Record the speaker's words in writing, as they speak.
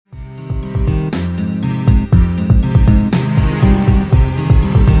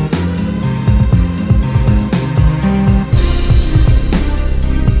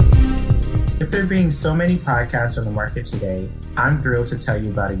there being so many podcasts on the market today, I'm thrilled to tell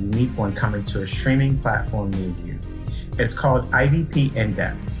you about a unique one coming to a streaming platform near you. It's called IVP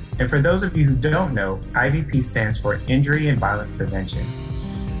In-Depth. And for those of you who don't know, IVP stands for Injury and Violence Prevention.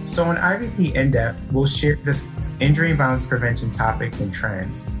 So on IVP In-Depth, we'll discuss injury and violence prevention topics and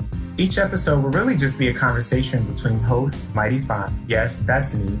trends. Each episode will really just be a conversation between host Mighty Fine, yes,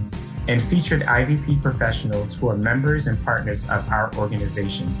 that's me, and featured IVP professionals who are members and partners of our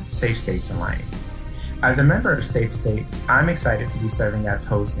organization, Safe States Alliance. As a member of Safe States, I'm excited to be serving as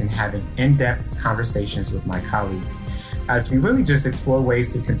host and having in-depth conversations with my colleagues as we really just explore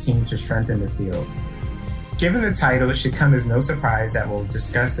ways to continue to strengthen the field. Given the title, it should come as no surprise that we'll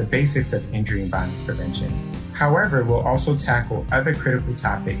discuss the basics of injury and violence prevention. However, we'll also tackle other critical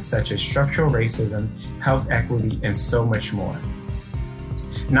topics such as structural racism, health equity, and so much more.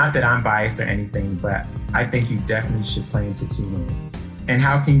 Not that I'm biased or anything, but I think you definitely should plan to tune in. And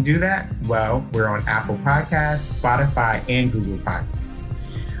how can you do that? Well, we're on Apple Podcasts, Spotify, and Google Podcasts.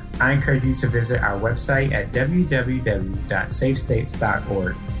 I encourage you to visit our website at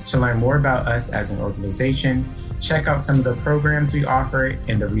www.safestates.org to learn more about us as an organization, check out some of the programs we offer,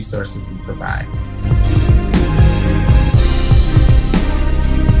 and the resources we provide.